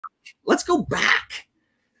let's go back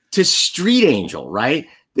to Street Angel, right?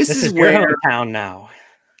 This is where your hometown now.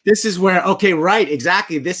 This is where, okay, right,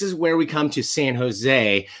 exactly. This is where we come to San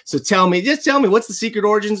Jose. So just tell me, what's the secret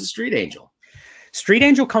origins of Street Angel? Street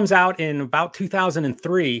Angel comes out in about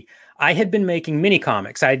 2003. I had been making mini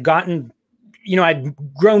comics. I had gotten, I'd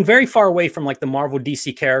grown very far away from like the Marvel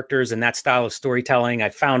DC characters and that style of storytelling. I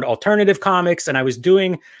found alternative comics and I was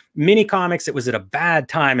doing mini comics. It was at a bad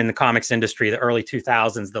time in the comics industry, the early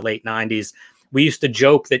 2000s, the late 90s. We used to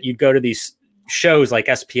joke that you'd go to these shows like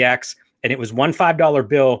SPX and it was one $5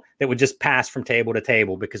 bill that would just pass from table to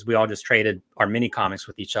table because we all just traded our mini comics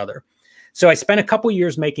with each other. So I spent a couple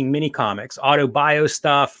years making mini comics, auto-bio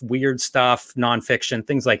stuff, weird stuff, nonfiction,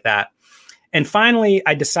 things like that. And finally,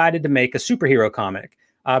 I decided to make a superhero comic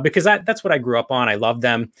because that's what I grew up on. I loved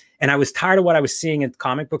them. And I was tired of what I was seeing at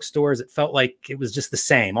comic book stores. It felt like it was just the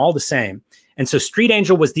same, all the same. And so Street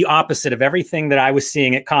Angel was the opposite of everything that I was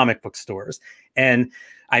seeing at comic book stores. And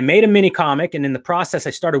I made a mini comic. And in the process,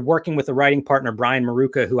 I started working with a writing partner, Brian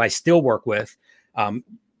Maruca, who I still work with.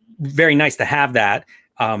 Very nice to have that.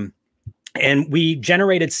 And we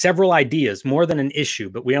generated several ideas, more than an issue,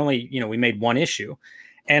 but we only, we made one issue.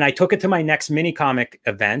 And I took it to my next mini comic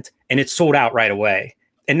event and it sold out right away.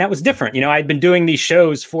 And that was different. I'd been doing these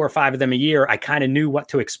shows, 4 or 5 of them a year. I kind of knew what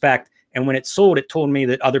to expect. And when it sold, it told me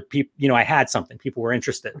that other people, I had something, people were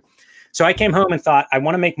interested. So I came home and thought, I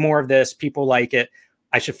want to make more of this. People like it.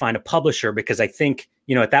 I should find a publisher because I think,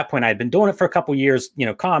 at that point I had been doing it for a couple of years,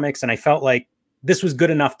 comics. And I felt like this was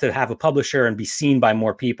good enough to have a publisher and be seen by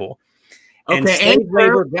more people. And slave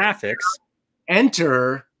labor graphics.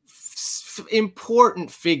 Enter important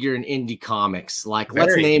figure in indie comics. Like,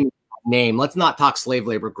 let's name. Let's not talk slave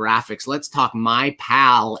labor graphics. Let's talk my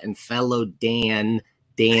pal and fellow Dan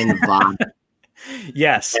Vado.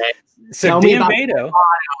 Yes. Okay. So tell Dan Vado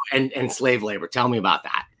and slave labor. Tell me about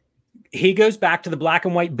that. He goes back to the black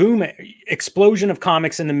and white boom explosion of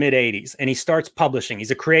comics in the mid 80s. And he starts publishing.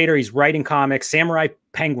 He's a creator. He's writing comics. Samurai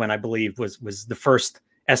Penguin, I believe, was the first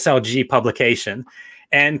SLG publication.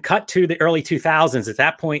 And cut to the early 2000s. At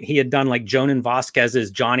that point, he had done like Jonan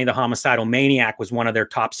Vasquez's Johnny the Homicidal Maniac was one of their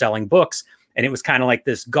top selling books. And it was kind of like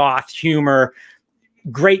this goth humor,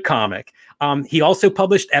 great comic. He also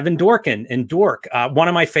published Evan Dorkin in Dork, one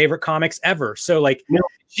of my favorite comics ever. So like,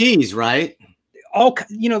 geez, right? All,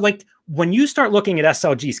 like when you start looking at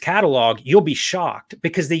SLG's catalog, you'll be shocked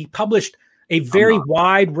because they published a very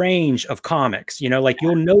wide range of comics, like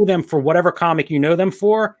you'll know them for whatever comic you know them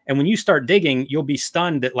for. And when you start digging, you'll be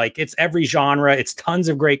stunned that like it's every genre. It's tons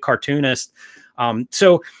of great cartoonists.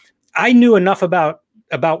 So I knew enough about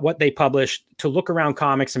what they published to look around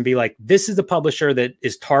comics and be like, this is a publisher that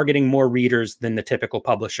is targeting more readers than the typical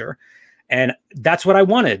publisher. And that's what I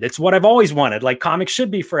wanted. It's what I've always wanted. Like comics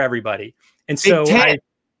should be for everybody. And so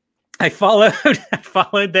I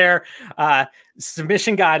followed their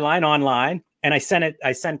submission guideline online, and I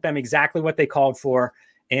sent them exactly what they called for.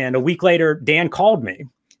 And a week later, Dan called me,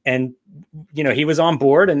 and he was on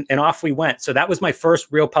board, and off we went. So that was my first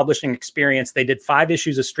real publishing experience. They did 5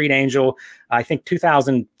 issues of Street Angel, I think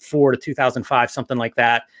 2004 to 2005, something like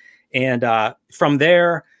that. And from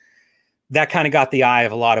there, that kind of got the eye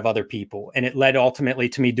of a lot of other people. And it led ultimately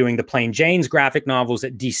to me doing the Plain Jane's graphic novels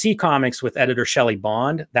at DC Comics with editor Shelley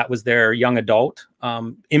Bond. That was their young adult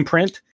imprint.